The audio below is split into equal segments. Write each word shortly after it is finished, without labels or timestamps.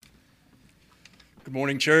Good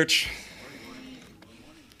morning, church.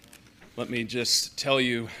 Let me just tell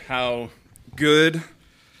you how good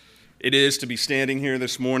it is to be standing here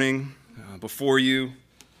this morning before you,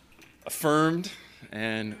 affirmed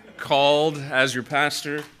and called as your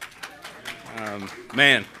pastor.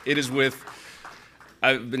 It is with,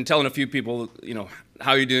 I've been telling a few people,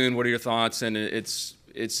 how you doing, what are your thoughts, and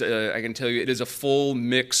I can tell you, it is a full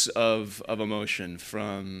mix of emotion,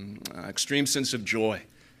 from extreme sense of joy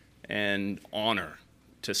and honor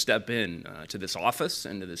to step in to this office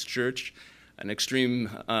and to this church, an extreme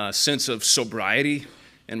sense of sobriety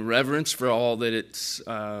and reverence for all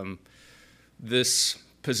that this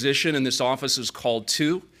position and this office is called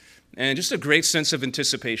to, and just a great sense of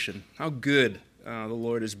anticipation. How good the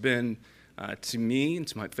Lord has been to me and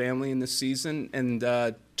to my family in this season, and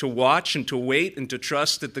to watch and to wait and to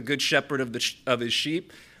trust that the good shepherd of his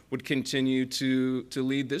sheep would continue to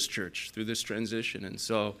lead this church through this transition. And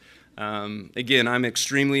so, again, I'm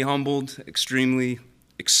extremely humbled, extremely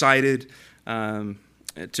excited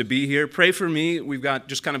to be here. Pray for me. We've got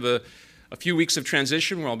just kind of a few weeks of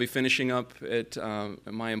transition where I'll be finishing up at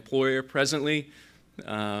my employer presently.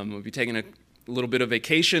 We'll be taking a little bit of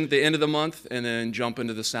vacation at the end of the month and then jump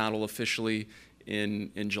into the saddle officially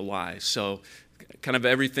in July. So kind of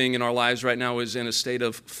everything in our lives right now is in a state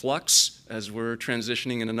of flux as we're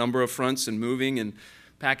transitioning in a number of fronts and moving and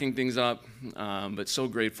packing things up, but so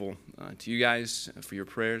grateful to you guys for your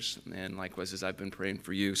prayers, and likewise as I've been praying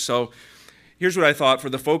for you. So here's what I thought for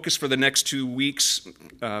the focus for the next 2 weeks,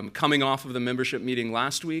 coming off of the membership meeting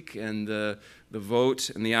last week and the vote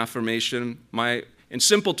and the affirmation. In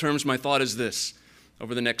simple terms, my thought is this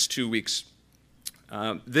over the next 2 weeks.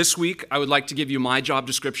 This week, I would like to give you my job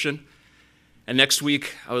description, and next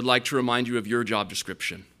week, I would like to remind you of your job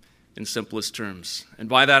description in simplest terms. And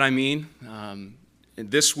by that I mean,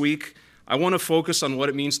 this week, I want to focus on what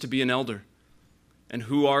it means to be an elder and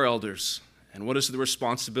who are elders and what is the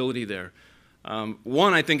responsibility there.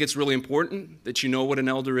 One, I think it's really important that you know what an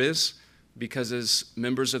elder is, because as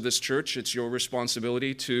members of this church, it's your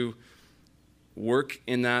responsibility to work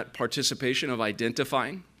in that participation of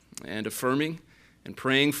identifying and affirming and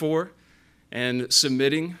praying for and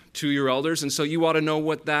submitting to your elders. And so you ought to know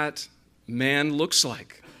what that man looks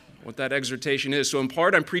like, what that exhortation is. So in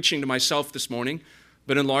part, I'm preaching to myself this morning,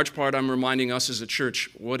 but in large part, I'm reminding us as a church,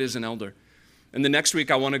 what is an elder? And the next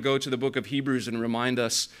week, I want to go to the book of Hebrews and remind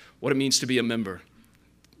us what it means to be a member.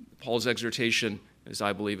 Paul's exhortation, as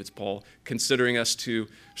I believe it's Paul, considering us to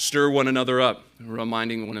stir one another up,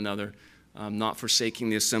 reminding one another, not forsaking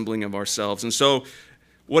the assembling of ourselves. And so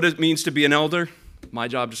what it means to be an elder, my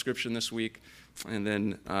job description this week, and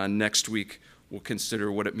then next week we'll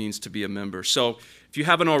consider what it means to be a member. So if you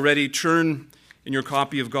haven't already, turn in your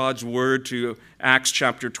copy of God's Word to Acts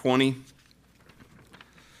chapter 20.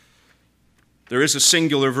 There is a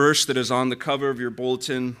singular verse that is on the cover of your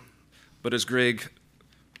bulletin, but as Greg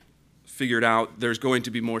figured out, there's going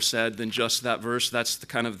to be more said than just that verse. That's the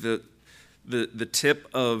kind of the tip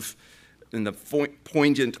of and the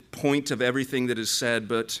poignant point of everything that is said,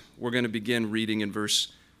 but we're going to begin reading in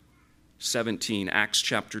verse 17, Acts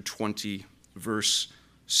chapter 20, verse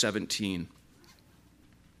 17.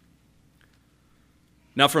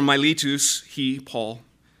 Now from Miletus, he, Paul,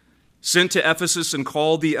 sent to Ephesus and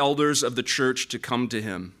called the elders of the church to come to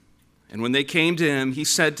him. And when they came to him, he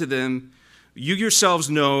said to them, "You yourselves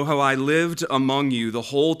know how I lived among you the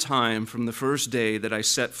whole time from the first day that I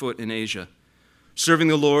set foot in Asia, serving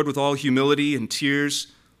the Lord with all humility and tears,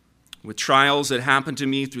 with trials that happened to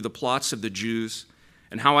me through the plots of the Jews,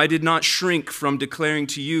 and how I did not shrink from declaring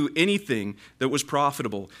to you anything that was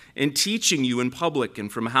profitable, and teaching you in public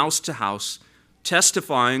and from house to house,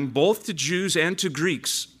 testifying both to Jews and to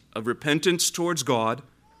Greeks of repentance towards God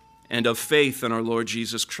and of faith in our Lord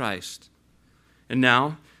Jesus Christ. And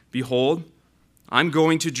now, behold, I'm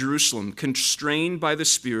going to Jerusalem, constrained by the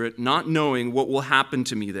Spirit, not knowing what will happen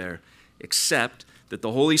to me there, except that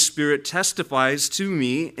the Holy Spirit testifies to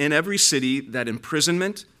me in every city that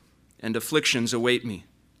imprisonment and afflictions await me.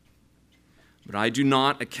 But I do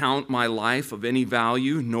not account my life of any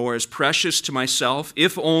value, nor as precious to myself,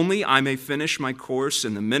 if only I may finish my course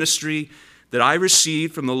in the ministry that I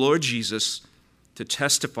received from the Lord Jesus to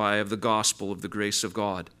testify of the gospel of the grace of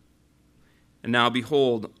God. And now,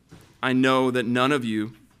 behold, I know that none of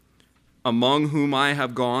you, among whom I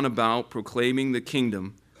have gone about proclaiming the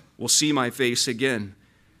kingdom, will see my face again.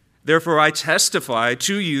 Therefore I testify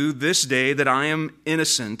to you this day that I am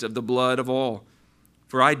innocent of the blood of all.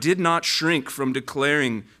 For I did not shrink from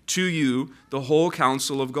declaring to you the whole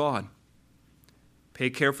counsel of God. Pay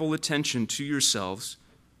careful attention to yourselves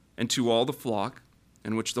and to all the flock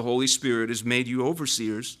in which the Holy Spirit has made you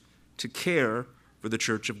overseers to care for the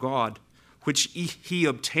church of God, which he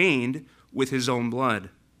obtained with his own blood.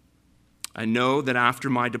 I know that after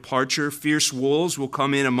my departure, fierce wolves will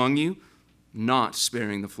come in among you, not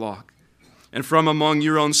sparing the flock. And from among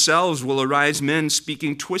your own selves will arise men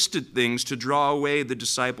speaking twisted things to draw away the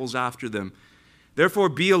disciples after them. Therefore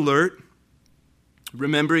be alert,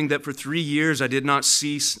 remembering that for 3 years I did not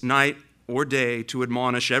cease night or day to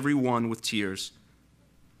admonish every one with tears.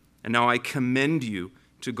 And now I commend you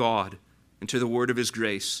to God and to the word of his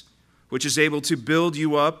grace, which is able to build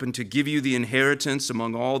you up and to give you the inheritance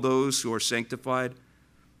among all those who are sanctified.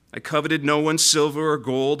 I coveted no one's silver or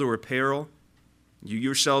gold or apparel. You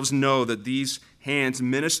yourselves know that these hands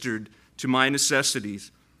ministered to my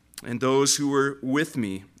necessities and those who were with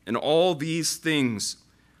me. And all these things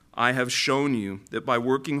I have shown you, that by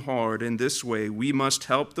working hard in this way we must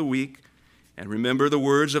help the weak. And remember the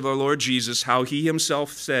words of our Lord Jesus, how he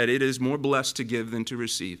himself said, it is more blessed to give than to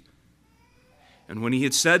receive. And when he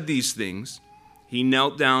had said these things, he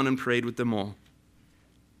knelt down and prayed with them all.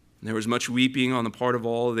 And there was much weeping on the part of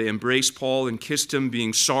all. They embraced Paul and kissed him,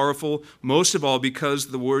 being sorrowful, most of all because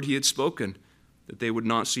of the word he had spoken, that they would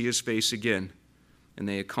not see his face again. And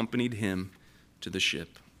they accompanied him to the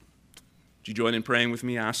ship. Would you join in praying with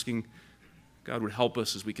me, asking God would help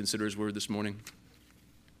us as we consider his word this morning?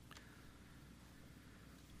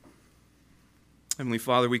 Heavenly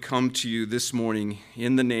Father, we come to you this morning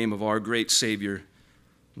in the name of our great Savior,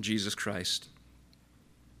 Jesus Christ.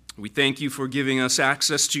 We thank you for giving us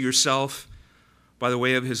access to yourself by the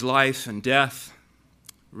way of his life and death,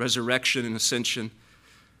 resurrection and ascension.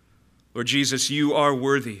 Lord Jesus, you are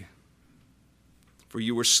worthy, for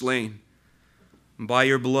you were slain. And by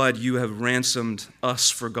your blood, you have ransomed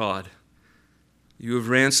us for God. You have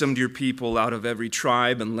ransomed your people out of every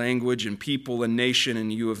tribe and language and people and nation,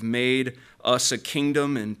 and you have made us a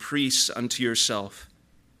kingdom and priests unto yourself.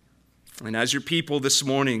 And as your people this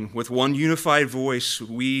morning, with one unified voice,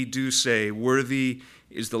 we do say, worthy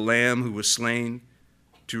is the Lamb who was slain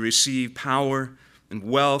to receive power and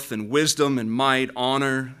wealth and wisdom and might,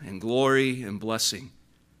 honor and glory and blessing.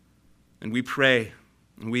 And we pray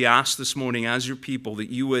and we ask this morning as your people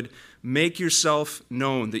that you would make yourself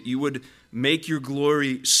known, that you would make your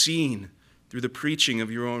glory seen through the preaching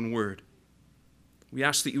of your own word. We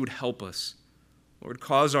ask that you would help us. Lord,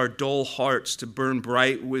 cause our dull hearts to burn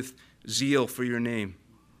bright with zeal for your name.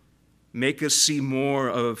 Make us see more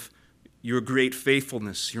of your great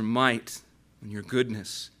faithfulness, your might, and your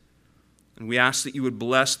goodness. And we ask that you would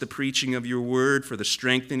bless the preaching of your word for the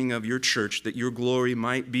strengthening of your church, that your glory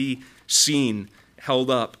might be seen, held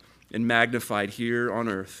up, and magnified here on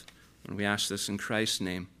earth. And we ask this in Christ's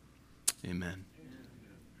name. Amen.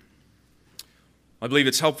 I believe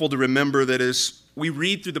it's helpful to remember that as we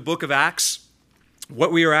read through the book of Acts,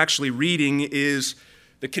 what we are actually reading is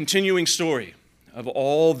the continuing story of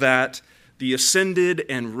all that the ascended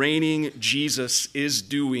and reigning Jesus is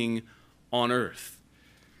doing on earth.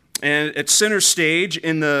 And at center stage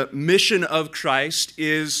in the mission of Christ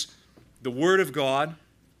is the Word of God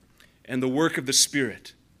and the work of the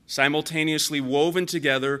Spirit, simultaneously woven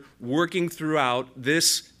together, working throughout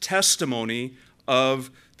this testimony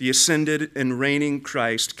of the ascended and reigning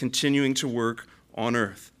Christ continuing to work on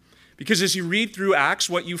earth. Because as you read through Acts,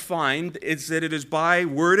 what you find is that it is by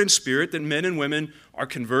word and spirit that men and women are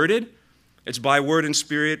converted. It's by word and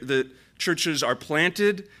spirit that churches are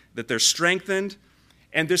planted, that they're strengthened.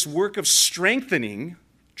 And this work of strengthening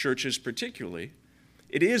churches particularly,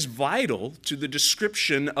 it is vital to the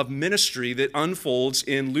description of ministry that unfolds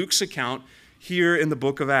in Luke's account here in the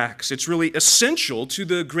book of Acts. It's really essential to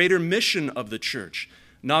the greater mission of the church.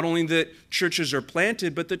 Not only that churches are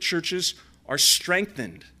planted, but that churches are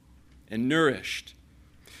strengthened and nourished.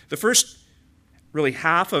 The first really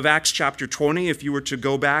half of Acts chapter 20, if you were to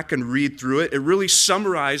go back and read through it, it really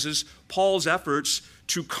summarizes Paul's efforts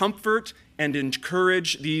to comfort and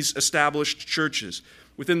encourage these established churches.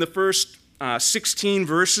 Within the first 16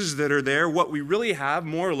 verses that are there, what we really have,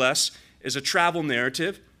 more or less, is a travel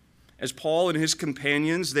narrative. As Paul and his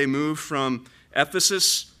companions, they move from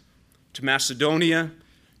Ephesus to Macedonia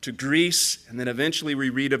to Greece, and then eventually we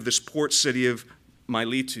read of this port city of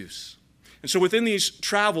Miletus. And so within these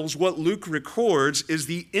travels, what Luke records is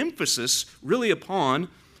the emphasis really upon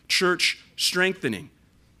church strengthening.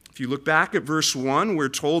 If you look back at verse 1, we're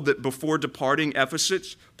told that before departing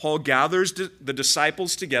Ephesus, Paul gathers the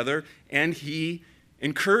disciples together and he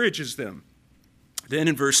encourages them. Then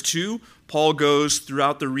in verse 2, Paul goes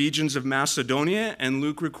throughout the regions of Macedonia, and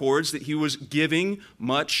Luke records that he was giving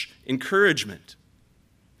much encouragement.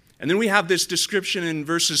 And then we have this description in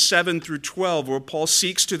verses 7 through 12 where Paul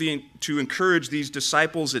seeks to encourage these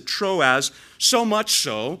disciples at Troas, so much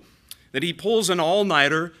so that he pulls an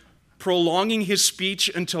all-nighter, prolonging his speech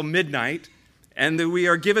until midnight, and that we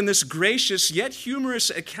are given this gracious yet humorous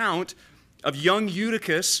account of young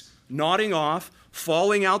Eutychus nodding off,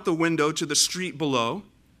 falling out the window to the street below.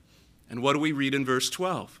 And what do we read in verse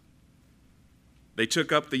 12? They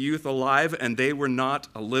took up the youth alive, and they were not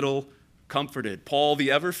a little comforted. Paul,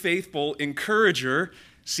 the ever-faithful encourager,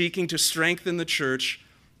 seeking to strengthen the church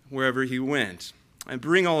wherever he went. I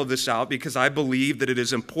bring all of this out because I believe that it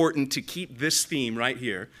is important to keep this theme right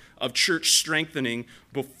here of church strengthening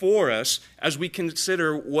before us as we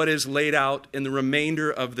consider what is laid out in the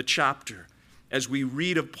remainder of the chapter, as we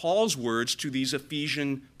read of Paul's words to these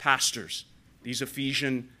Ephesian pastors, these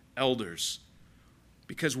Ephesian elders.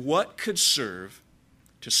 Because what could serve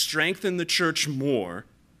to strengthen the church more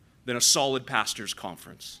than a solid pastors'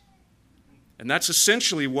 conference? And that's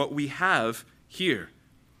essentially what we have here.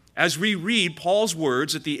 As we read Paul's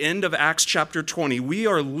words at the end of Acts chapter 20, we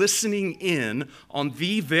are listening in on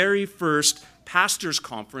the very first pastors'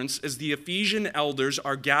 conference as the Ephesian elders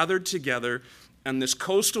are gathered together in this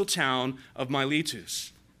coastal town of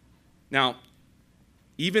Miletus. Now,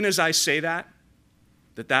 even as I say that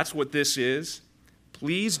that's what this is,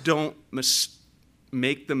 please don't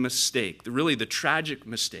make the mistake, really the tragic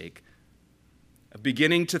mistake, of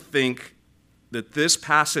beginning to think that this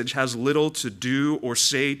passage has little to do or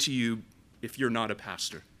say to you if you're not a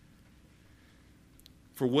pastor.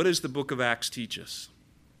 For what does the book of Acts teach us?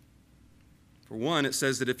 For one, it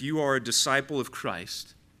says that if you are a disciple of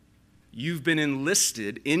Christ, you've been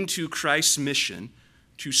enlisted into Christ's mission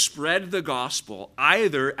to spread the gospel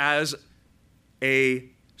either as a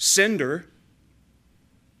sender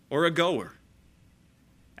or a goer.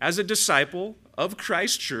 As a disciple of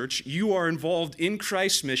Christ's church, you are involved in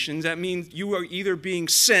Christ's missions. That means you are either being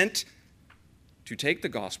sent to take the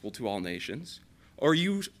gospel to all nations, or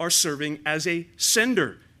you are serving as a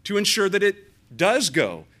sender to ensure that it does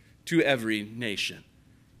go to every nation.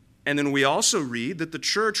 And then we also read that the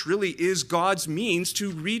church really is God's means to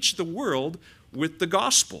reach the world with the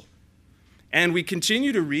gospel. And we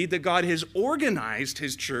continue to read that God has organized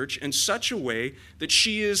his church in such a way that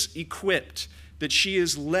she is equipped, that she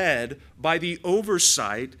is led by the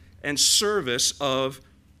oversight and service of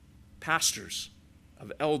pastors,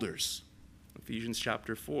 of elders. Ephesians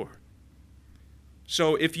chapter 4.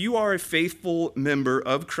 So if you are a faithful member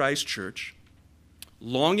of Christ's church,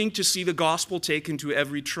 longing to see the gospel taken to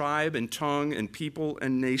every tribe and tongue and people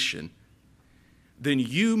and nation, then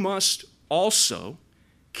you must also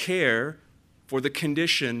care for the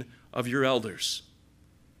condition of your elders.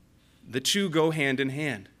 The two go hand in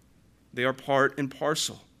hand. They are part and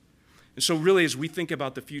parcel. And so really, as we think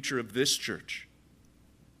about the future of this church,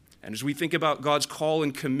 and as we think about God's call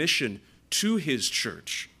and commission to his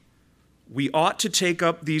church, we ought to take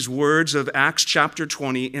up these words of Acts chapter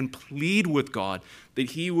 20 and plead with God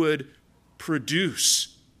that he would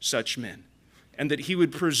produce such men and that he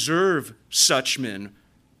would preserve such men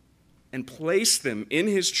and place them in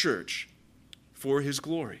his church for his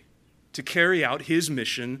glory, to carry out his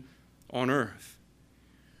mission on earth.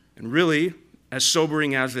 And really, as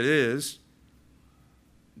sobering as it is,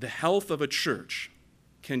 the health of a church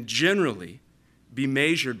can generally be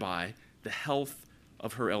measured by the health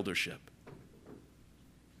of her eldership.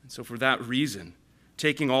 And so for that reason,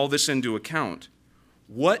 taking all this into account,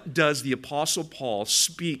 what does the Apostle Paul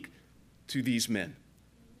speak to these men?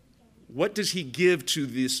 What does he give to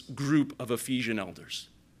this group of Ephesian elders?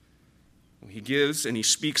 He gives and he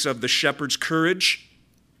speaks of the shepherd's courage.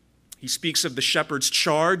 He speaks of the shepherd's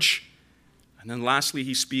charge. And then lastly,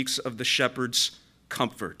 he speaks of the shepherd's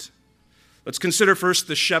comfort. Let's consider first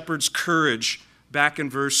the shepherd's courage back in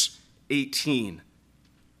verse 18,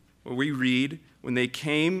 where we read, when they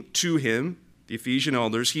came to him, the Ephesian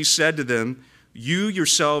elders, he said to them, "You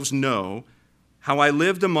yourselves know how I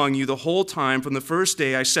lived among you the whole time from the first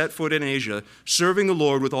day I set foot in Asia, serving the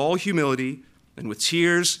Lord with all humility and with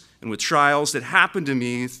tears and with trials that happened to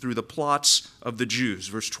me through the plots of the Jews."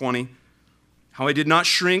 Verse 20, "How I did not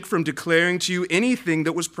shrink from declaring to you anything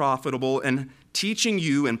that was profitable and teaching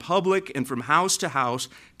you in public and from house to house,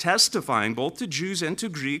 testifying both to Jews and to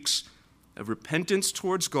Greeks of repentance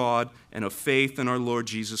towards God and of faith in our Lord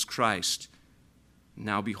Jesus Christ.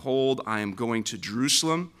 Now behold, I am going to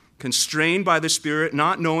Jerusalem, constrained by the Spirit,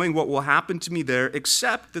 not knowing what will happen to me there,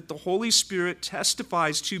 except that the Holy Spirit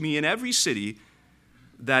testifies to me in every city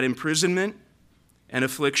that imprisonment and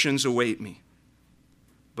afflictions await me.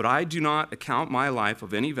 But I do not account my life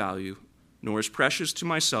of any value, nor as precious to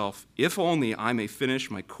myself, if only I may finish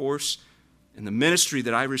my course in the ministry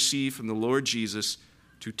that I received from the Lord Jesus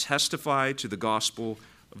to testify to the gospel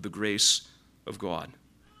of the grace of God."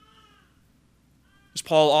 as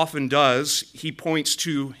Paul often does, he points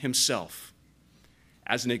to himself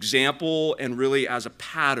as an example and really as a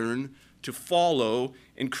pattern to follow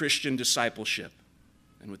in Christian discipleship.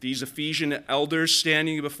 And with these Ephesian elders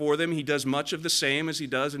standing before them, he does much of the same as he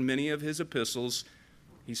does in many of his epistles.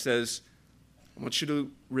 He says, I want you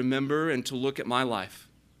to remember and to look at my life.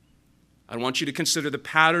 I want you to consider the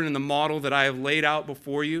pattern and the model that I have laid out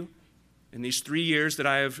before you in these 3 years that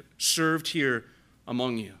I have served here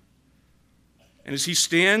among you. And as he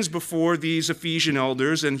stands before these Ephesian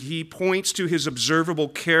elders and he points to his observable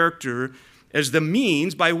character as the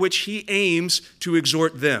means by which he aims to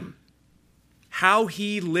exhort them, how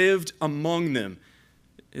he lived among them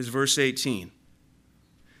is verse 18.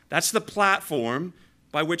 That's the platform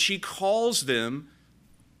by which he calls them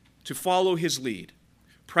to follow his lead,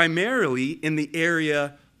 primarily in the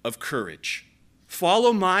area of courage.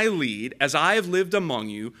 Follow my lead as I have lived among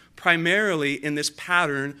you, primarily in this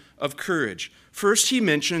pattern of courage. First, he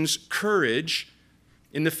mentions courage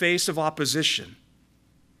in the face of opposition.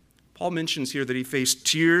 Paul mentions here that he faced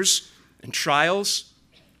tears and trials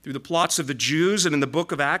through the plots of the Jews, and in the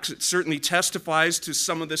book of Acts, it certainly testifies to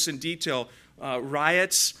some of this in detail.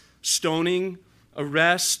 Riots, stoning,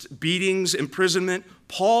 arrest, beatings, imprisonment.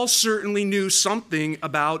 Paul certainly knew something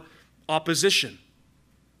about opposition.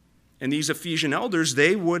 And these Ephesian elders,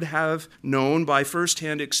 they would have known by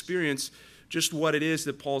firsthand experience just what it is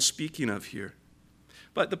that Paul's speaking of here.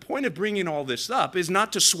 But the point of bringing all this up is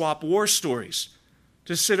not to swap war stories,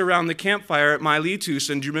 to sit around the campfire at Miletus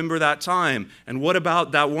and do you remember that time? And what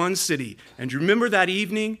about that one city? And do you remember that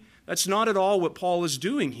evening? That's not at all what Paul is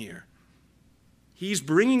doing here. He's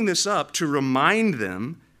bringing this up to remind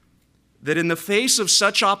them that in the face of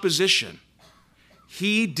such opposition,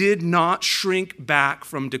 he did not shrink back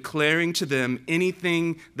from declaring to them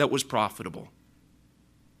anything that was profitable.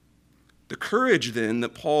 The courage, then,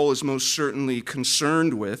 that Paul is most certainly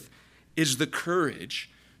concerned with is the courage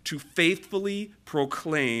to faithfully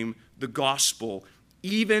proclaim the gospel,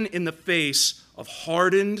 even in the face of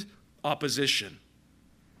hardened opposition.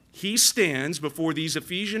 He stands before these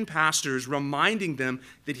Ephesian pastors, reminding them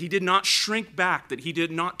that he did not shrink back, that he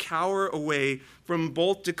did not cower away from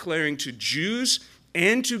both declaring to Jews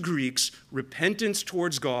and to Greeks repentance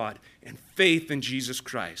towards God and faith in Jesus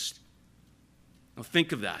Christ. Now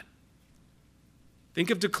think of that. Think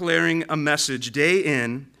of declaring a message day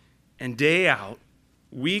in and day out,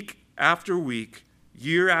 week after week,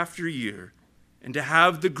 year after year, and to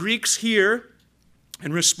have the Greeks hear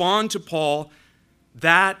and respond to Paul.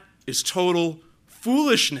 That is total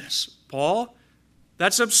foolishness, Paul.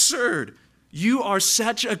 That's absurd. You are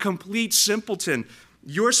such a complete simpleton.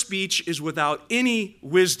 Your speech is without any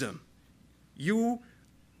wisdom. You,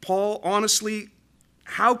 Paul, honestly,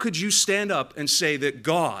 how could you stand up and say that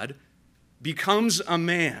God becomes a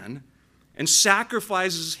man and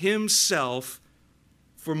sacrifices himself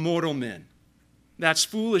for mortal men? That's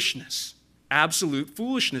foolishness, absolute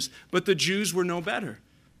foolishness. But the Jews were no better.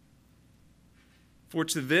 For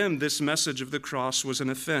to them, this message of the cross was an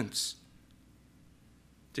offense.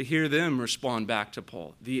 To hear them respond back to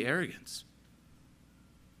Paul, the arrogance.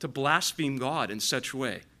 To blaspheme God in such a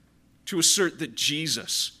way. To assert that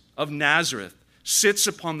Jesus of Nazareth sits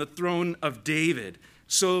upon the throne of David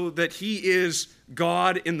so that he is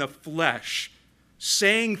God in the flesh.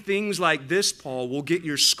 Saying things like this, Paul, will get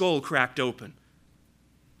your skull cracked open.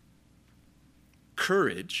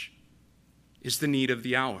 Courage is the need of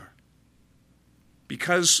the hour.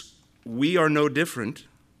 Because we are no different,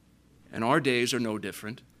 and our days are no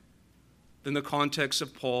different, than the context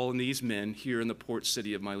of Paul and these men here in the port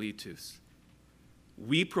city of Miletus.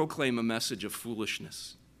 We proclaim a message of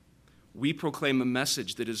foolishness. We proclaim a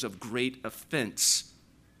message that is of great offense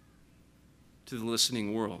to the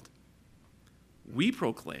listening world. We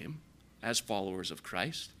proclaim, as followers of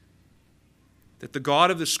Christ, that the God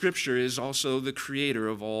of the Scripture is also the creator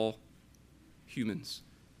of all humans,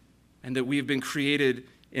 and that we have been created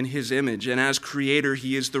in his image. And as creator,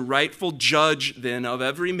 he is the rightful judge then of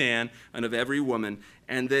every man and of every woman,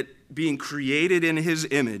 and that being created in his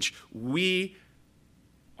image, we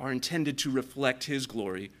are intended to reflect his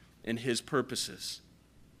glory and his purposes.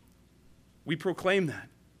 We proclaim that.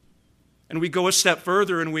 And we go a step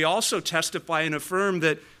further and we also testify and affirm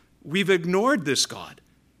that we've ignored this God.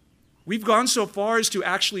 We've gone so far as to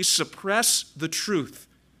actually suppress the truth,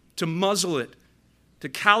 to muzzle it, to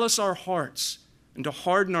callous our hearts, and to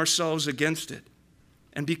harden ourselves against it.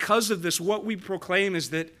 And because of this, what we proclaim is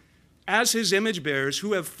that as his image bearers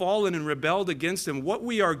who have fallen and rebelled against him, what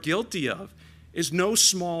we are guilty of is no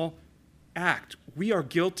small act. We are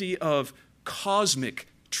guilty of cosmic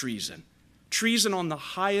treason. Treason on the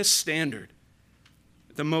highest standard.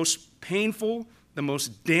 The most painful the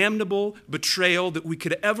most damnable betrayal that we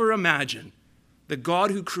could ever imagine. The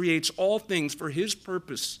God who creates all things for his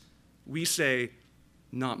purpose, we say,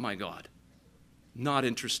 not my God, not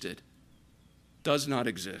interested, does not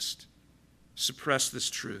exist. Suppress this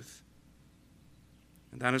truth.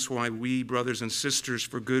 And that is why we, brothers and sisters,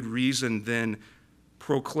 for good reason, then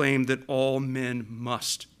proclaim that all men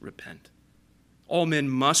must repent. All men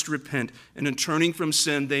must repent, and in turning from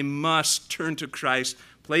sin, they must turn to Christ,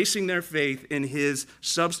 placing their faith in his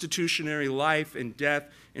substitutionary life and death,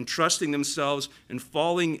 and trusting themselves and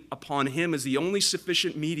falling upon him as the only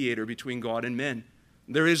sufficient mediator between God and men.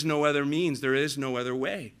 There is no other means. There is no other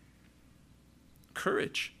way.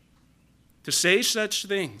 Courage. To say such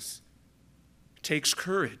things takes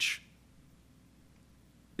courage.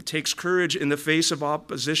 It takes courage in the face of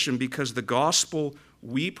opposition because the gospel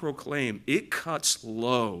we proclaim, it cuts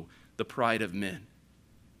low the pride of men.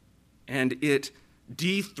 And it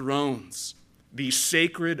dethrones the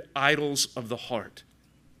sacred idols of the heart.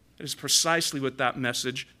 That is precisely what that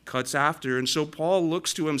message cuts after. And so Paul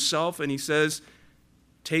looks to himself and he says,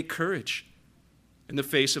 take courage in the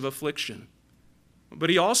face of affliction. But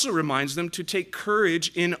he also reminds them to take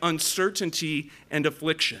courage in uncertainty and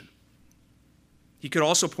affliction. He could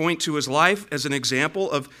also point to his life as an example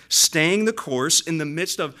of staying the course in the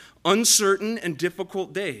midst of uncertain and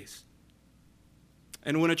difficult days.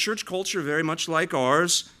 And when a church culture very much like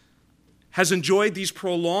ours has enjoyed these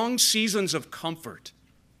prolonged seasons of comfort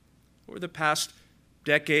over the past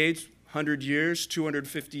decades, 100 years,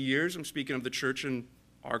 250 years, I'm speaking of the church in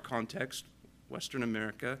our context, Western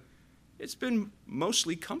America, it's been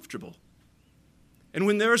mostly comfortable. And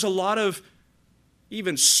when there's a lot of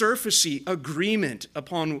even surfacey agreement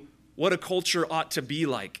upon what a culture ought to be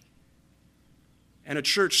like, and a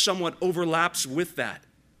church somewhat overlaps with that,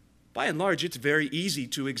 by and large, it's very easy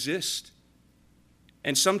to exist.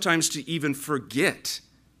 And sometimes to even forget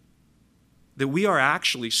that we are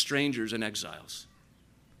actually strangers and exiles.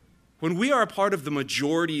 When we are a part of the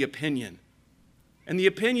majority opinion, and the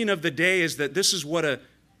opinion of the day is that this is what a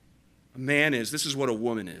man is, this is what a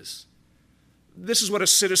woman is, this is what a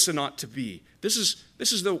citizen ought to be, this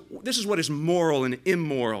is what is moral and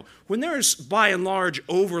immoral. When there is, by and large,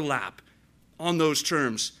 overlap on those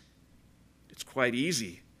terms, it's quite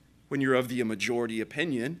easy when you're of the majority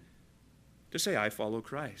opinion to say, I follow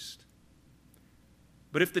Christ.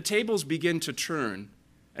 But if the tables begin to turn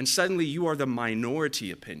and suddenly you are the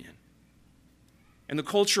minority opinion, and the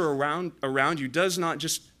culture around you does not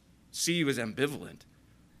just see you as ambivalent,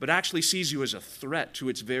 but actually sees you as a threat to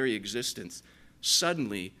its very existence,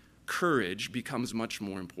 suddenly courage becomes much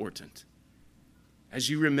more important. As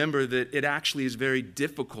you remember that it actually is very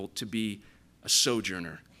difficult to be a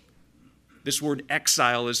sojourner. This word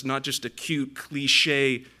exile is not just a cute,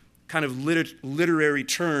 cliche, kind of literary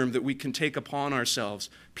term that we can take upon ourselves.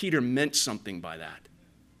 Peter meant something by that.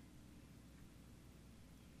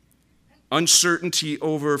 Uncertainty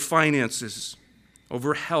over finances,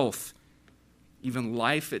 over health, even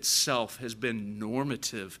life itself has been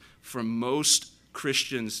normative for most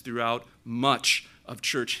Christians throughout much of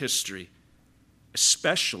church history,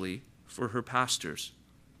 especially for her pastors.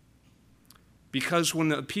 Because when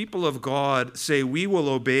the people of God say, we will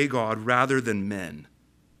obey God rather than men,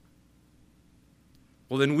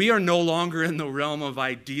 well, then we are no longer in the realm of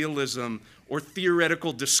idealism or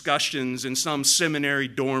theoretical discussions in some seminary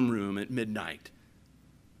dorm room at midnight.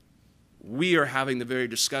 We are having the very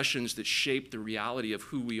discussions that shape the reality of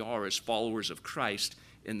who we are as followers of Christ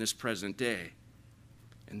in this present day.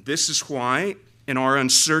 And this is why, in our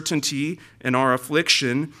uncertainty and our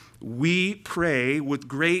affliction, we pray with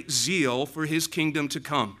great zeal for his kingdom to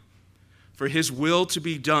come, for his will to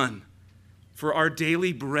be done, for our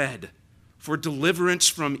daily bread, for deliverance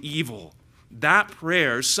from evil. That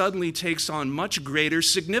prayer suddenly takes on much greater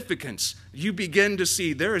significance. You begin to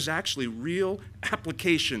see there is actually real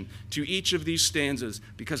application to each of these stanzas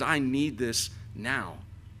because I need this now.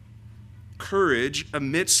 Courage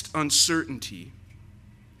amidst uncertainty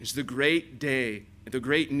is the great day, the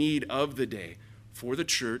great need of the day for the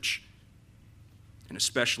church and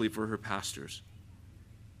especially for her pastors.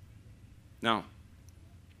 Now,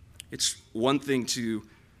 it's one thing to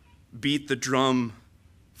beat the drum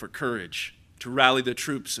for courage, to rally the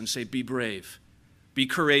troops and say, be brave, be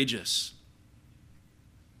courageous.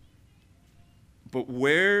 But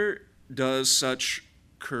where does such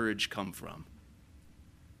courage come from?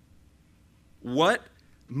 What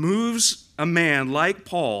moves a man like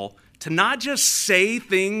Paul to not just say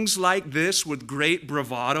things like this with great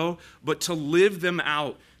bravado, but to live them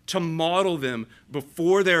out, to model them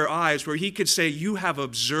before their eyes, where he could say, you have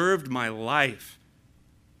observed my life?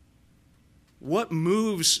 What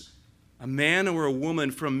moves a man or a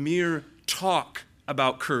woman from mere talk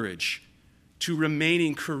about courage to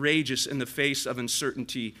remaining courageous in the face of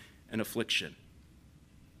uncertainty and affliction.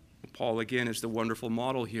 Paul, again, is the wonderful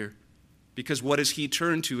model here, because what does he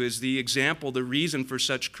turn to as the example, the reason for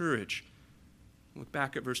such courage? Look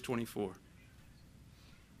back at verse 24.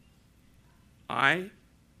 I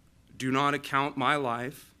do not account my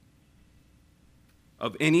life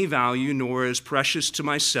of any value, nor as precious to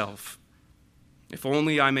myself, if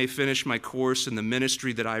only I may finish my course in the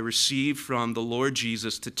ministry that I received from the Lord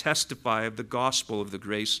Jesus to testify of the gospel of the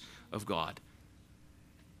grace of God.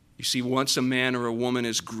 You see, once a man or a woman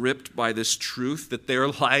is gripped by this truth that their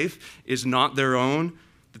life is not their own,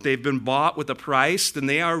 that they've been bought with a price, then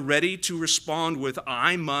they are ready to respond with,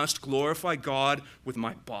 I must glorify God with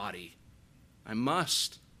my body. I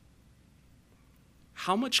must.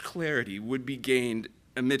 How much clarity would be gained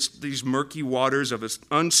amidst these murky waters of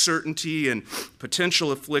uncertainty and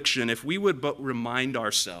potential affliction if we would but remind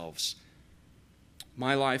ourselves,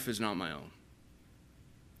 my life is not my own.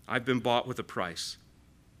 I've been bought with a price.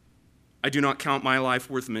 I do not count my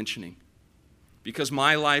life worth mentioning, because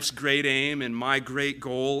my life's great aim and my great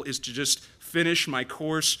goal is to just finish my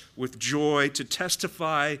course with joy, to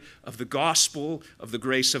testify of the gospel of the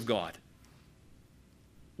grace of God.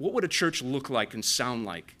 What would a church look like and sound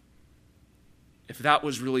like if that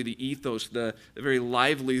was really the ethos, the very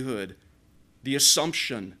livelihood, the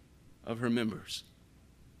assumption of her members?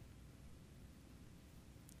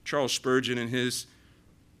 Charles Spurgeon, in his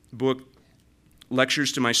book,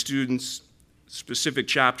 Lectures to My Students, specific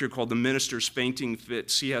chapter called The Minister's Fainting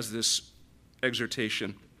Fits, he has this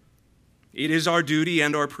exhortation. It is our duty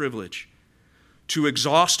and our privilege to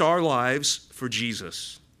exhaust our lives for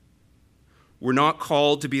Jesus. We're not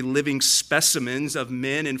called to be living specimens of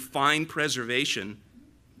men in fine preservation,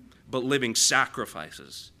 but living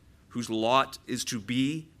sacrifices whose lot is to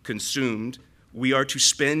be consumed. We are to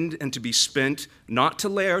spend and to be spent, not to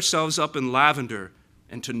lay ourselves up in lavender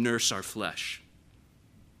and to nurse our flesh.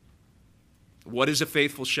 What is a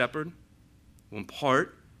faithful shepherd? Well, in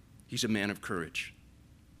part, he's a man of courage.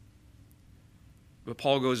 But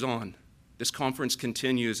Paul goes on. This conference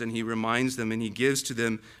continues, and he reminds them, and he gives to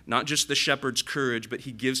them not just the shepherd's courage, but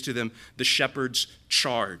he gives to them the shepherd's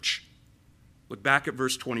charge. Look back at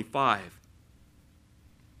verse 25.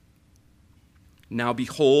 Now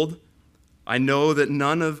behold, I know that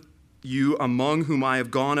none of you among whom I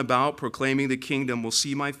have gone about proclaiming the kingdom will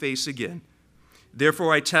see my face again.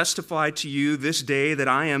 Therefore I testify to you this day that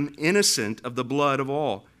I am innocent of the blood of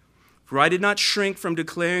all. For I did not shrink from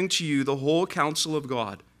declaring to you the whole counsel of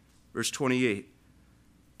God. Verse 28,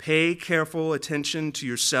 pay careful attention to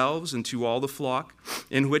yourselves and to all the flock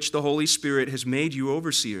in which the Holy Spirit has made you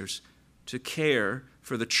overseers to care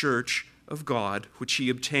for the church of God, which he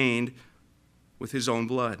obtained with his own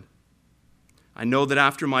blood. I know that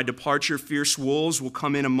after my departure, fierce wolves will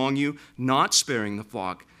come in among you, not sparing the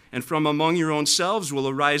flock, and from among your own selves will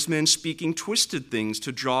arise men speaking twisted things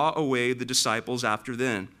to draw away the disciples after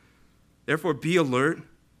them. Therefore be alert,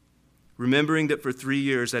 remembering that for 3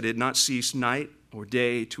 years I did not cease night or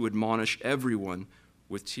day to admonish everyone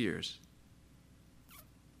with tears.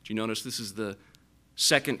 Do you notice this is the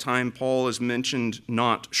second time Paul has mentioned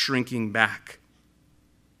not shrinking back?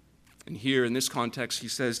 And here in this context, he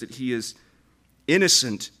says that he is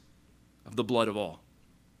innocent of the blood of all.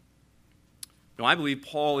 Now, I believe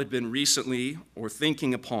Paul had been recently or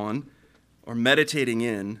thinking upon or meditating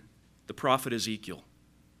in the prophet Ezekiel,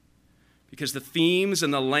 because the themes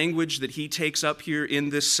and the language that he takes up here in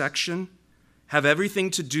this section have everything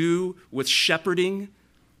to do with shepherding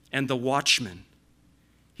and the watchman.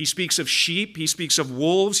 He speaks of sheep, he speaks of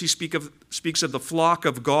wolves, he speaks of the flock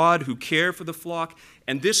of God who care for the flock,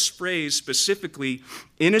 and this phrase specifically,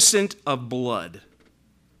 innocent of blood.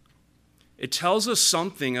 It tells us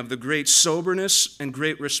something of the great soberness and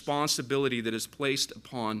great responsibility that is placed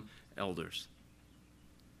upon elders.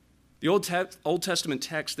 The Old Testament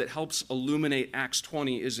text that helps illuminate Acts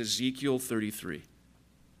 20 is Ezekiel 33.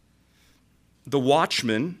 The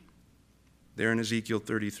watchman, there in Ezekiel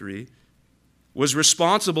 33, was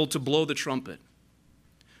responsible to blow the trumpet.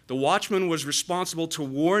 The watchman was responsible to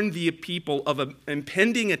warn the people of an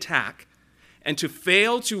impending attack, and to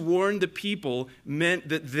fail to warn the people meant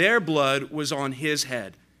that their blood was on his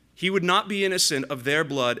head. He would not be innocent of their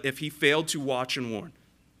blood if he failed to watch and warn.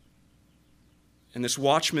 And this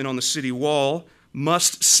watchman on the city wall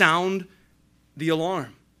must sound the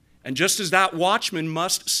alarm. And just as that watchman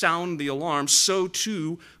must sound the alarm, so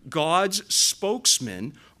too God's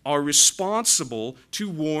spokesmen are responsible to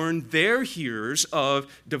warn their hearers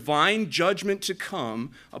of divine judgment to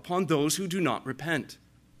come upon those who do not repent.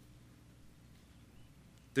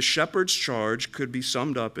 the shepherd's charge could be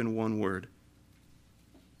summed up in one word: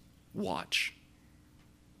 watch.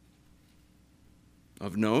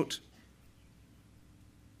 Of note,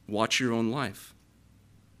 watch your own life.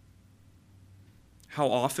 How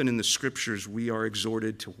often in the Scriptures we are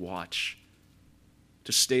exhorted to watch,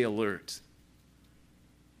 to stay alert.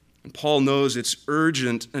 And Paul knows it's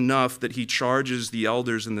urgent enough that he charges the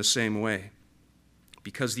elders in the same way.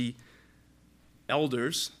 Because the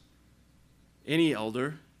elders, any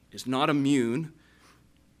elder, is not immune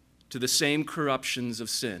to the same corruptions of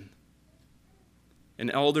sin. An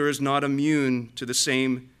elder is not immune to the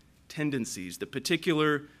same tendencies, the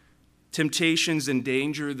particular temptations and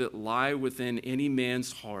danger that lie within any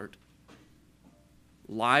man's heart,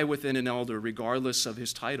 lie within an elder regardless of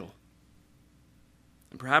his title.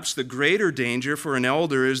 And perhaps the greater danger for an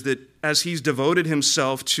elder is that as he's devoted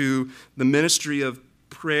himself to the ministry of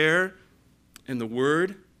prayer and the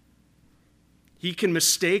word, he can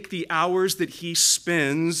mistake the hours that he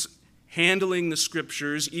spends handling the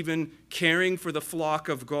Scriptures, even caring for the flock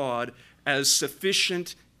of God, as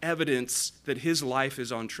sufficient evidence that his life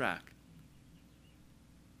is on track.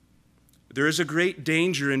 There is a great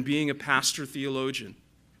danger in being a pastor theologian.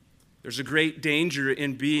 There's a great danger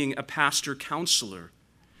in being a pastor counselor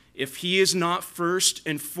if he is not first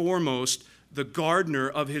and foremost the gardener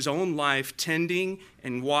of his own life, tending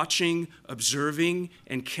and watching, observing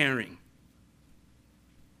and caring.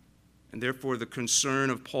 And therefore, the concern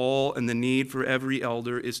of Paul and the need for every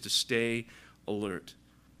elder is to stay alert,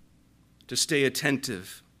 to stay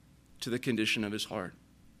attentive to the condition of his heart.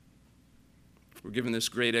 We're given this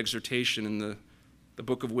great exhortation in the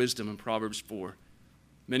book of wisdom in Proverbs 4.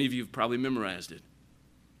 Many of you have probably memorized it.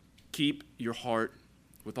 Keep your heart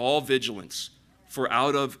with all vigilance, for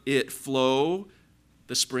out of it flow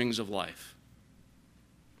the springs of life.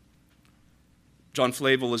 John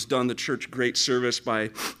Flavel has done the church great service by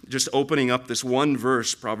just opening up this one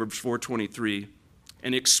verse, Proverbs 4:23,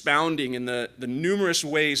 and expounding in the numerous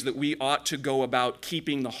ways that we ought to go about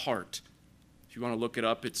keeping the heart. If you want to look it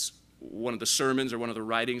up, it's one of the sermons or one of the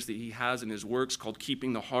writings that he has in his works called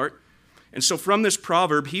Keeping the Heart. And so from this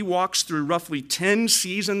proverb, he walks through roughly 10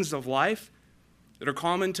 seasons of life that are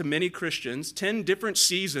common to many Christians, 10 different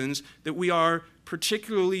seasons that we are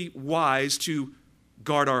particularly wise to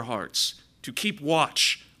guard our hearts, to keep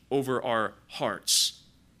watch over our hearts.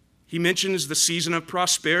 He mentions the season of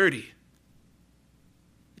prosperity.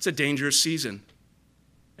 It's a dangerous season.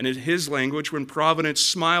 And in his language, when providence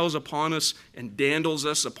smiles upon us and dandles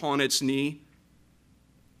us upon its knee,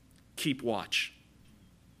 keep watch.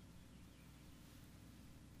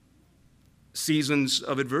 Seasons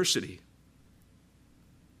of adversity.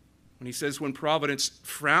 When he says when providence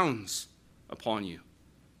frowns upon you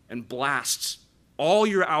and blasts all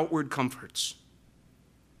your outward comforts,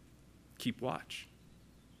 keep watch.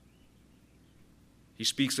 He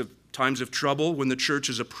speaks of times of trouble when the church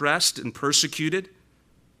is oppressed and persecuted.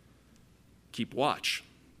 Keep watch.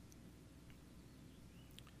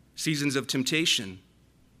 Seasons of temptation.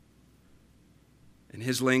 In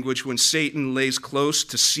his language, when Satan lays close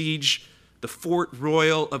to siege the fort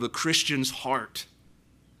royal of a Christian's heart,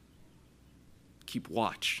 keep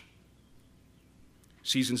watch.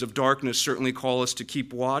 Seasons of darkness certainly call us to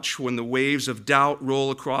keep watch. When the waves of doubt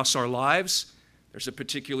roll across our lives, there's a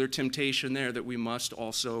particular temptation there that we must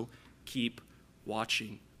also keep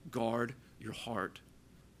watching. Guard your heart.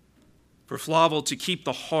 For Flavel, to keep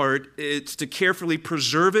the heart, it's to carefully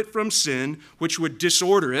preserve it from sin, which would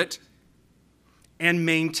disorder it, and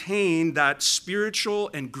maintain that spiritual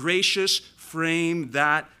and gracious frame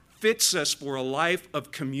that fits us for a life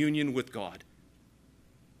of communion with God.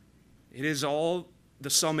 It is all the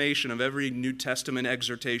summation of every New Testament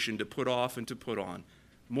exhortation to put off and to put on.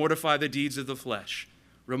 Mortify the deeds of the flesh.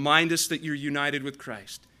 Remind us that you're united with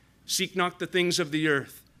Christ. Seek not the things of the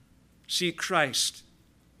earth. Seek Christ,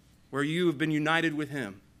 where you have been united with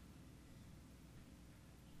him.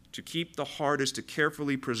 To keep the heart is to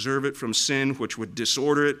carefully preserve it from sin, which would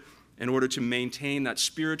disorder it, in order to maintain that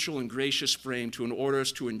spiritual and gracious frame to in order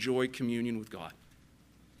us to enjoy communion with God.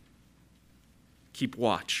 Keep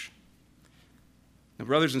watch. Now,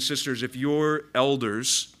 brothers and sisters, if your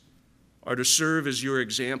elders are to serve as your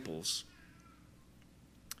examples,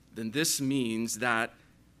 then this means that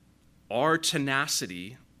our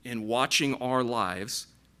tenacity in watching our lives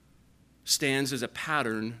stands as a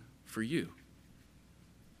pattern for you.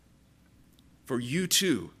 For you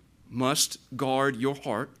too must guard your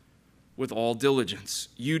heart with all diligence.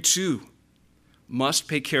 You too must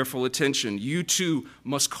pay careful attention. You too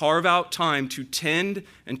must carve out time to tend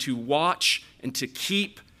and to watch and to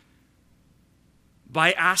keep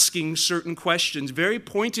by asking certain questions, very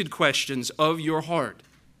pointed questions of your heart.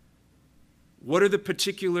 What are the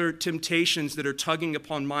particular temptations that are tugging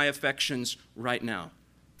upon my affections right now?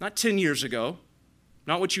 Not 10 years ago,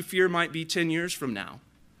 not what you fear might be 10 years from now.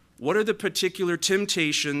 What are the particular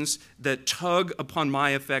temptations that tug upon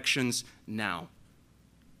my affections now?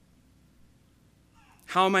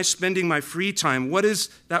 How am I spending my free time? What is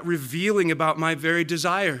that revealing about my very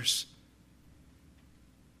desires?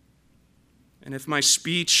 And if my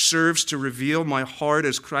speech serves to reveal my heart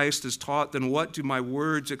as Christ has taught, then what do my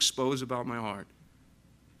words expose about my heart?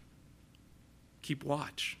 Keep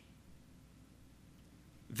watch.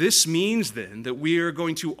 This means then that we are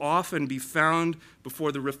going to often be found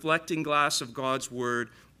before the reflecting glass of God's word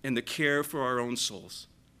and the care for our own souls.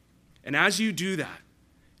 And as you do that,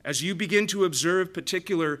 as you begin to observe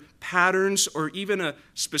particular patterns or even a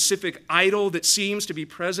specific idol that seems to be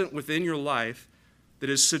present within your life that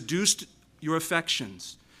has seduced your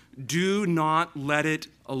affections, do not let it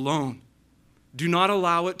alone. Do not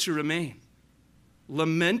allow it to remain.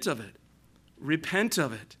 Lament of it. Repent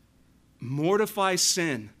of it. Mortify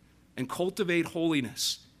sin and cultivate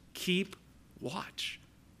holiness. Keep watch.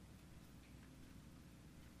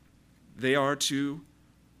 They are to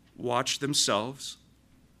watch themselves.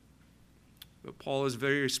 But Paul is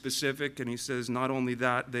very specific, and he says not only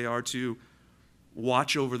that, they are to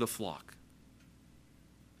watch over the flock.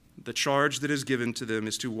 The charge that is given to them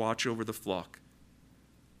is to watch over the flock.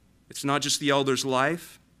 It's not just the elder's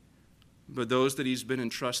life, but those that he's been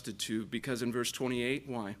entrusted to, because in verse 28,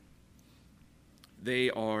 why?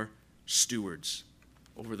 They are stewards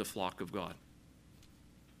over the flock of God.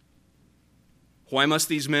 Why must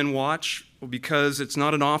these men watch? Well, because it's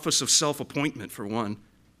not an office of self-appointment, for one.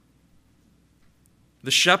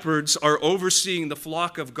 The shepherds are overseeing the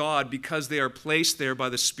flock of God because they are placed there by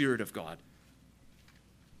the Spirit of God.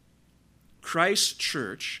 Christ's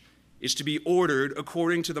church is to be ordered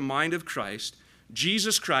according to the mind of Christ.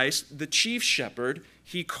 Jesus Christ, the chief shepherd,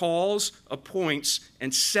 he calls, appoints,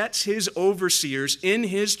 and sets his overseers in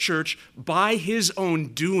his church by his own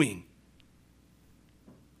doing.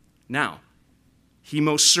 Now, he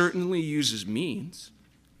most certainly uses means,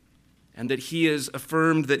 and that he has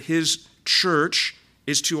affirmed that his church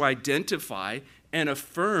is to identify and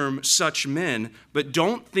affirm such men, but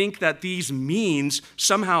don't think that these means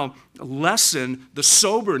somehow lessen the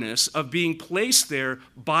soberness of being placed there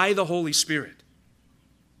by the Holy Spirit.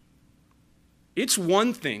 It's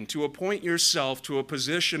one thing to appoint yourself to a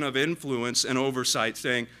position of influence and oversight,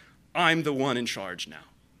 saying, I'm the one in charge now.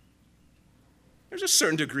 There's a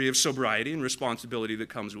certain degree of sobriety and responsibility that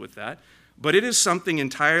comes with that, but it is something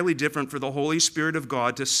entirely different for the Holy Spirit of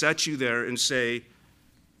God to set you there and say,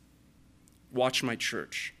 watch my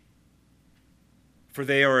church, for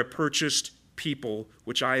they are a purchased people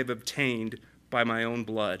which I have obtained by my own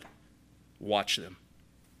blood. Watch them.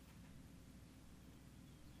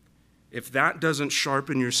 If that doesn't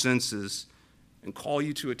sharpen your senses and call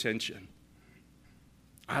you to attention,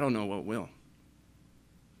 I don't know what will.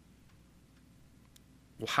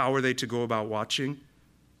 Well, how are they to go about watching?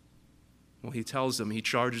 Well, he tells them, he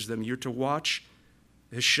charges them, you're to watch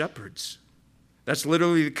as shepherds. That's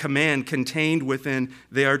literally the command contained within,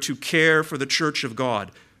 they are to care for the church of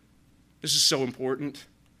God. This is so important.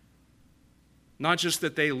 Not just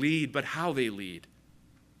that they lead, but how they lead.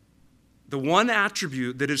 The one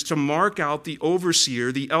attribute that is to mark out the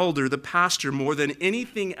overseer, the elder, the pastor more than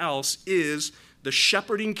anything else is the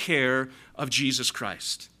shepherding care of Jesus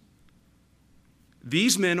Christ.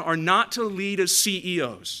 These men are not to lead as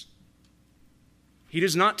CEOs. He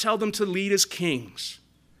does not tell them to lead as kings.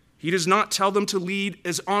 He does not tell them to lead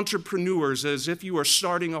as entrepreneurs, as if you are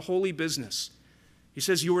starting a holy business. He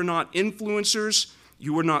says you are not influencers,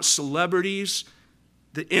 you are not celebrities.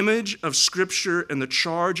 The image of Scripture and the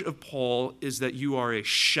charge of Paul is that you are a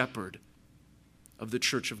shepherd of the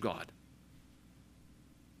church of God.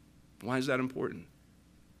 Why is that important?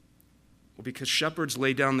 Well, because shepherds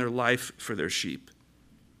lay down their life for their sheep.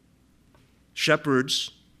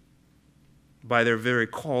 Shepherds, by their very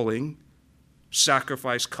calling,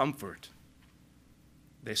 sacrifice comfort.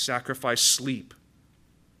 They sacrifice sleep,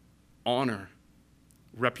 honor,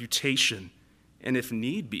 reputation, and if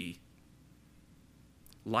need be,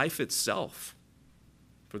 life itself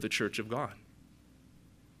for the church of God.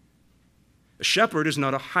 A shepherd is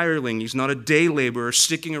not a hireling. He's not a day laborer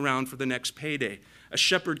sticking around for the next payday. A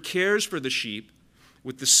shepherd cares for the sheep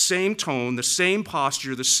with the same tone, the same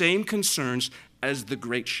posture, the same concerns as the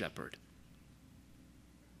great shepherd.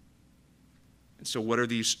 And so what are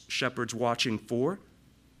these shepherds watching for?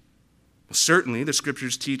 Well, certainly, the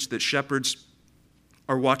scriptures teach that shepherds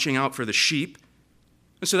are watching out for the sheep.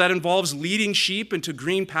 And so that involves leading sheep into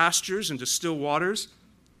green pastures and to still waters.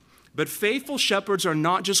 But faithful shepherds are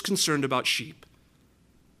not just concerned about sheep.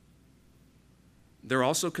 They're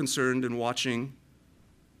also concerned in watching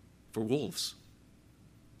for wolves.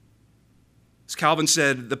 As Calvin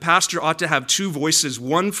said, the pastor ought to have two voices,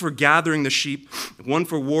 one for gathering the sheep, one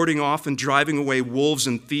for warding off and driving away wolves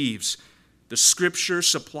and thieves. The Scripture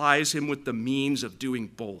supplies him with the means of doing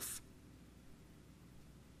both.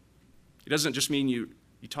 It doesn't just mean you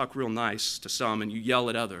talk real nice to some and you yell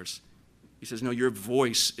at others. He says, no, your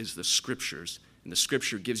voice is the Scriptures, and the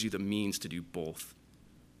Scripture gives you the means to do both.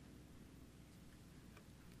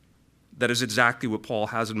 That is exactly what Paul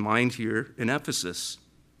has in mind here in Ephesus.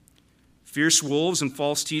 Fierce wolves and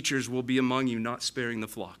false teachers will be among you, not sparing the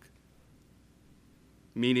flock.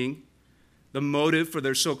 Meaning, the motive for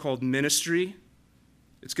their so-called ministry,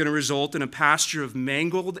 it's going to result in a pasture of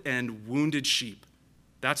mangled and wounded sheep.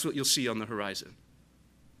 That's what you'll see on the horizon.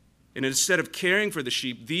 And instead of caring for the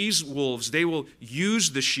sheep, these wolves, they will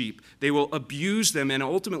use the sheep, they will abuse them, and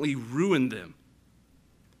ultimately ruin them.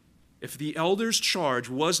 If the elder's charge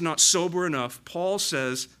was not sober enough, Paul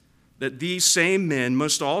says that these same men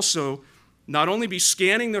must also not only be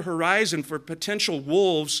scanning the horizon for potential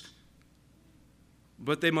wolves,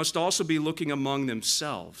 but they must also be looking among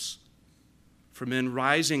themselves for men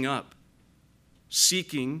rising up,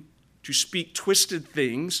 seeking to speak twisted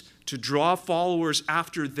things, to draw followers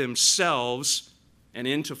after themselves and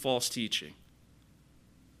into false teaching.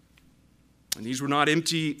 And these were not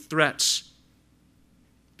empty threats,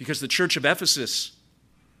 because the church of Ephesus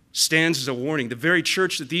stands as a warning. The very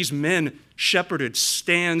church that these men shepherded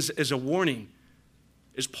stands as a warning,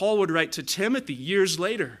 as Paul would write to Timothy years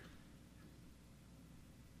later.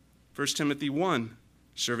 1 Timothy 1,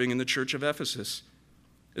 serving in the church of Ephesus.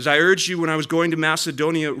 As I urged you when I was going to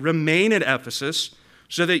Macedonia, remain at Ephesus,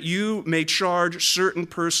 so that you may charge certain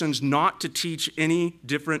persons not to teach any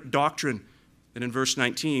different doctrine. And in verse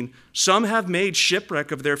 19, some have made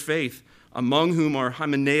shipwreck of their faith, among whom are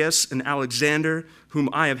Hymenaeus and Alexander, whom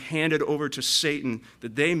I have handed over to Satan,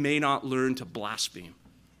 that they may not learn to blaspheme.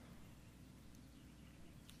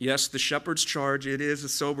 Yes, the shepherd's charge, it is a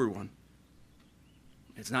sober one.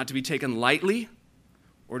 It's not to be taken lightly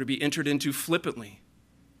or to be entered into flippantly.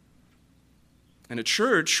 And a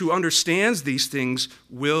church who understands these things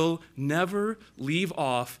will never leave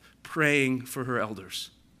off praying for her elders,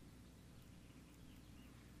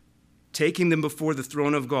 taking them before the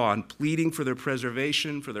throne of God, pleading for their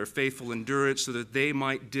preservation, for their faithful endurance, so that they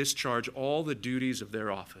might discharge all the duties of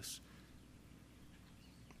their office.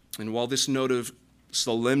 And while this note of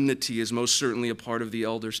solemnity is most certainly a part of the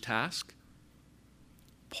elder's task,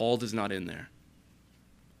 Paul does not end there.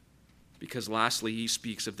 Because lastly, he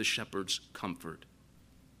speaks of the shepherd's comfort.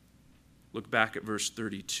 Look back at verse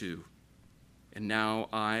 32. And now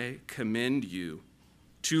I commend you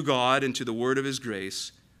to God and to the word of his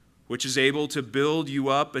grace, which is able to build you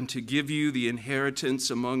up and to give you the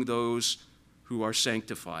inheritance among those who are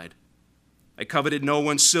sanctified. I coveted no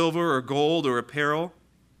one's silver or gold or apparel.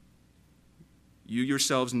 You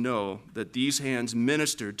yourselves know that these hands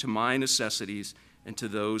ministered to my necessities and to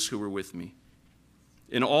those who were with me.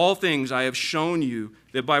 In all things I have shown you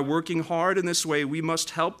that by working hard in this way we must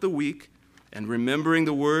help the weak, and remembering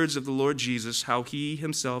the words of the Lord Jesus, how he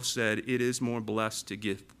himself said, it is more blessed to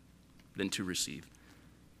give than to receive.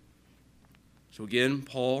 So again,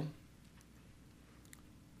 Paul,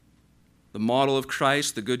 the model of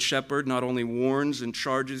Christ, the Good Shepherd, not only warns and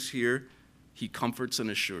charges here, he comforts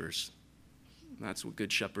and assures. That's what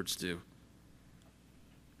good shepherds do.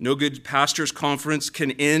 No good pastor's conference can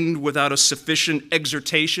end without a sufficient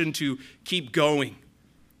exhortation to keep going,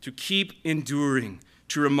 to keep enduring,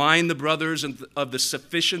 to remind the brothers of the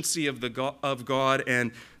sufficiency of God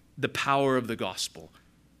and the power of the gospel.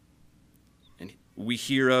 And we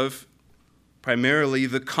hear of primarily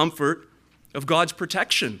the comfort of God's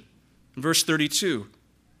protection. In verse 32.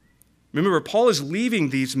 Remember, Paul is leaving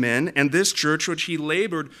these men and this church which he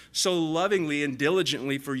labored so lovingly and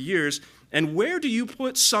diligently for years. And where do you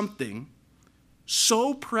put something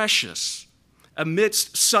so precious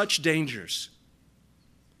amidst such dangers?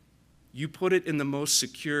 You put it in the most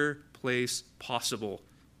secure place possible.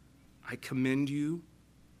 I commend you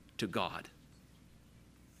to God.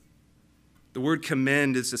 The word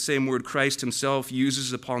commend is the same word Christ himself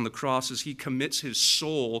uses upon the cross as he commits his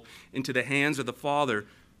soul into the hands of the Father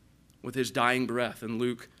with his dying breath in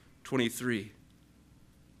Luke 23.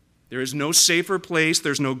 There is no safer place,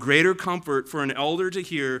 there's no greater comfort for an elder to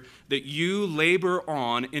hear that you labor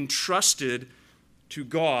on entrusted to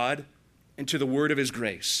God and to the word of his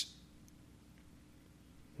grace.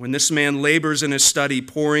 When this man labors in his study,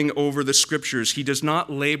 poring over the Scriptures, he does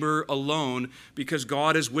not labor alone because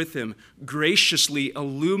God is with him, graciously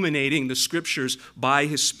illuminating the Scriptures by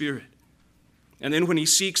his Spirit. And then when he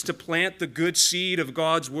seeks to plant the good seed of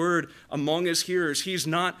God's word among his hearers, he's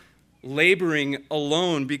not laboring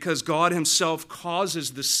alone because God himself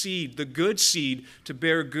causes the seed, the good seed, to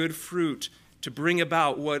bear good fruit, to bring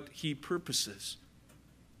about what he purposes.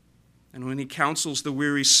 And when he counsels the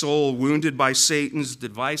weary soul wounded by Satan's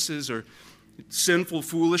devices or sinful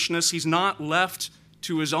foolishness, he's not left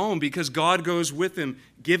to his own because God goes with him,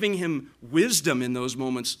 giving him wisdom in those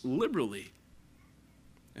moments liberally.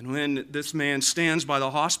 And when this man stands by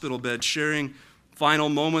the hospital bed sharing final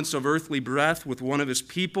moments of earthly breath with one of his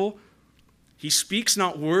people, he speaks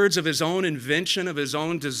not words of his own invention, of his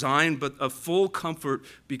own design, but of full comfort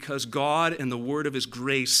because God and the word of his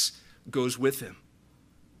grace goes with him.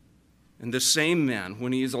 And this same man,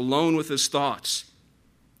 when he is alone with his thoughts,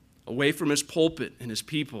 away from his pulpit and his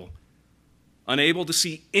people, unable to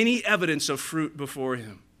see any evidence of fruit before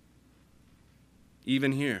him,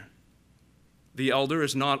 even here, the elder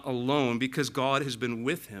is not alone because God has been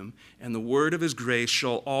with him, and the word of his grace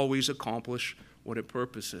shall always accomplish what it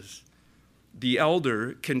purposes. The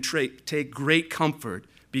elder can take great comfort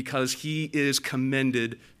because he is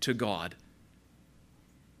commended to God.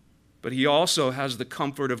 But he also has the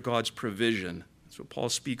comfort of God's provision. That's what Paul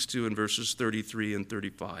speaks to in verses 33 and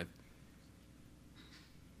 35.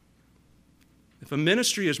 If a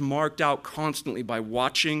ministry is marked out constantly by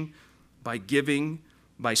watching, by giving,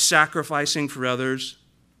 by sacrificing for others,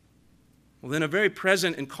 well, then a very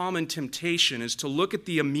present and common temptation is to look at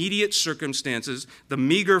the immediate circumstances, the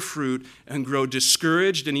meager fruit, and grow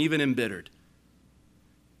discouraged and even embittered.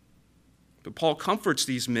 But Paul comforts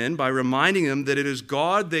these men by reminding them that it is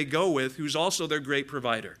God they go with who's also their great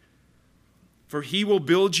provider. For he will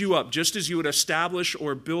build you up just as you would establish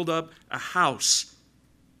or build up a house.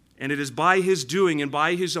 And it is by his doing and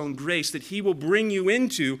by his own grace that he will bring you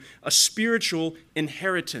into a spiritual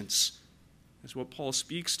inheritance. That's what Paul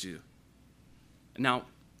speaks to. Now,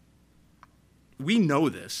 we know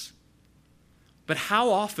this, but how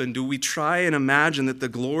often do we try and imagine that the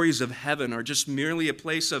glories of heaven are just merely a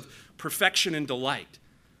place of perfection and delight,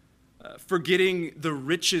 forgetting the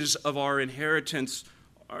riches of our inheritance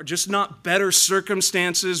are just not better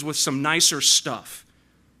circumstances with some nicer stuff.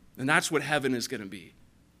 And that's what heaven is going to be.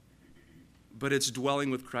 But it's dwelling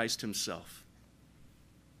with Christ himself.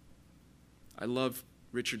 I love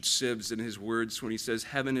Richard Sibbes in his words when he says,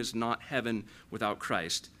 heaven is not heaven without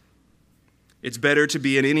Christ. It's better to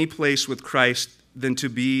be in any place with Christ than to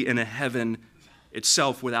be in a heaven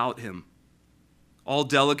itself without him. All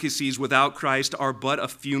delicacies without Christ are but a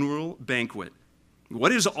funeral banquet.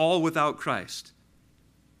 What is all without Christ?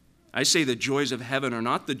 I say the joys of heaven are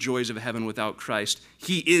not the joys of heaven without Christ.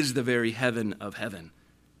 He is the very heaven of heaven.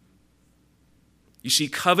 You see,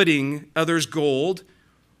 coveting others' gold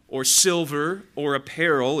or silver or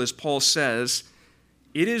apparel, as Paul says,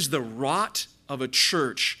 it is the rot of a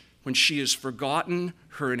church when she has forgotten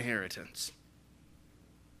her inheritance.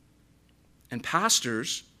 And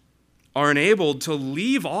pastors are enabled to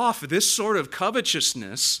leave off this sort of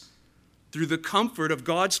covetousness through the comfort of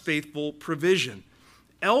God's faithful provision.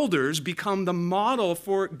 Elders become the model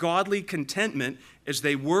for godly contentment as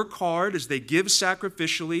they work hard, as they give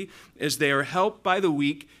sacrificially, as they are helping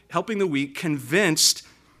the weak, convinced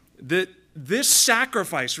that this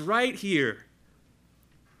sacrifice right here,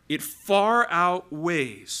 it far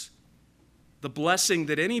outweighs the blessing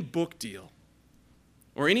that any book deal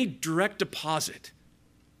or any direct deposit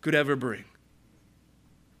could ever bring.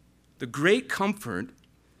 The great comfort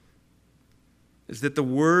is that the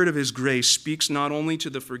word of his grace speaks not only to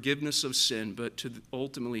the forgiveness of sin, but to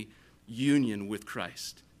ultimately union with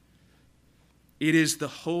Christ. It is the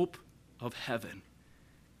hope of heaven,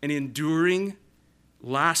 an enduring,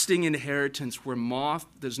 lasting inheritance where moth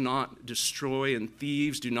does not destroy and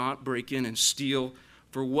thieves do not break in and steal.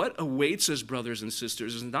 For what awaits us, brothers and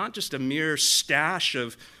sisters, is not just a mere stash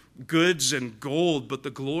of goods and gold, but the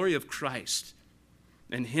glory of Christ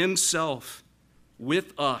and himself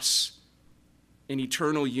with us in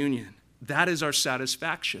eternal union. That is our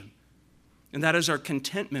satisfaction, and that is our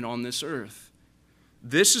contentment on this earth.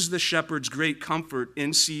 This is the shepherd's great comfort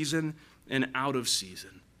in season and out of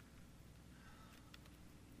season.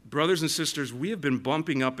 Brothers and sisters, we have been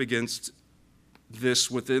bumping up against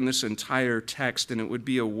this within this entire text, and it would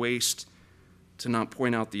be a waste to not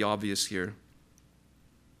point out the obvious here.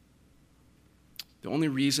 The only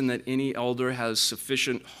reason that any elder has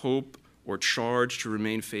sufficient hope or charge to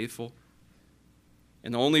remain faithful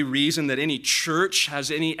And the only reason that any church has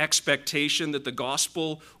any expectation that the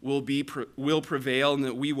gospel will prevail and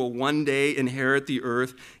that we will one day inherit the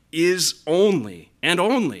earth is only and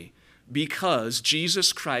only because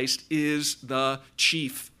Jesus Christ is the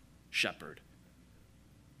chief shepherd.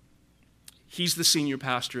 He's the senior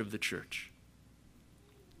pastor of the church.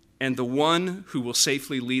 And the one who will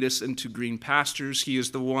safely lead us into green pastures. He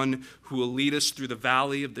is the one who will lead us through the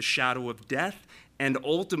valley of the shadow of death and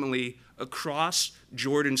ultimately across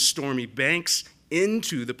Jordan's stormy banks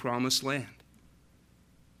into the promised land.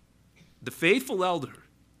 The faithful elder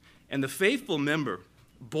and the faithful member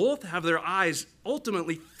both have their eyes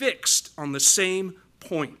ultimately fixed on the same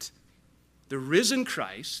point. The risen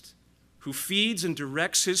Christ who feeds and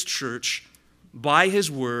directs his church by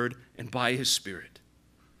his word and by his spirit.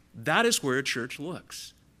 That is where a church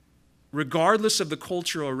looks. Regardless of the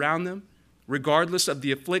culture around them, regardless of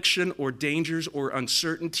the affliction or dangers or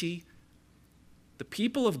uncertainty, the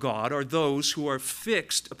people of God are those who are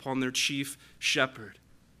fixed upon their chief shepherd.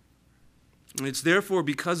 And it's therefore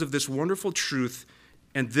because of this wonderful truth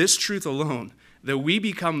and this truth alone that we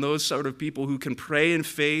become those sort of people who can pray in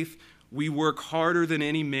faith. We work harder than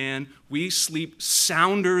any man. We sleep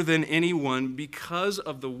sounder than anyone because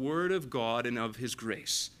of the word of God and of his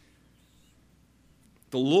grace.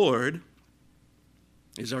 The Lord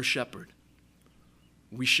is our shepherd.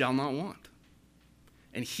 We shall not want.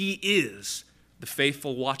 And he is the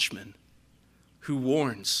faithful watchman who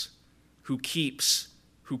warns, who keeps,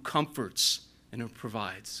 who comforts, and who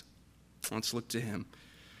provides. Let's look to him.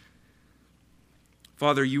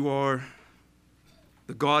 Father, you are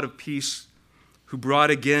the God of peace who brought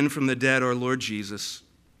again from the dead our Lord Jesus,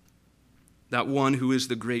 that one who is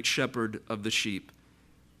the great shepherd of the sheep.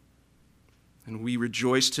 And we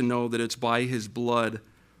rejoice to know that it's by his blood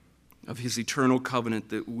of his eternal covenant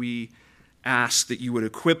that we ask that you would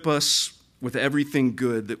equip us with everything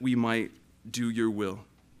good that we might do your will.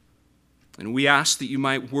 And we ask that you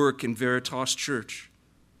might work in Veritas Church,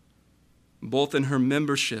 both in her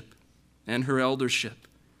membership and her eldership,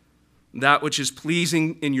 that which is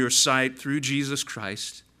pleasing in your sight through Jesus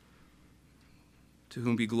Christ, to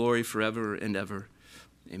whom be glory forever and ever.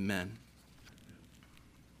 Amen.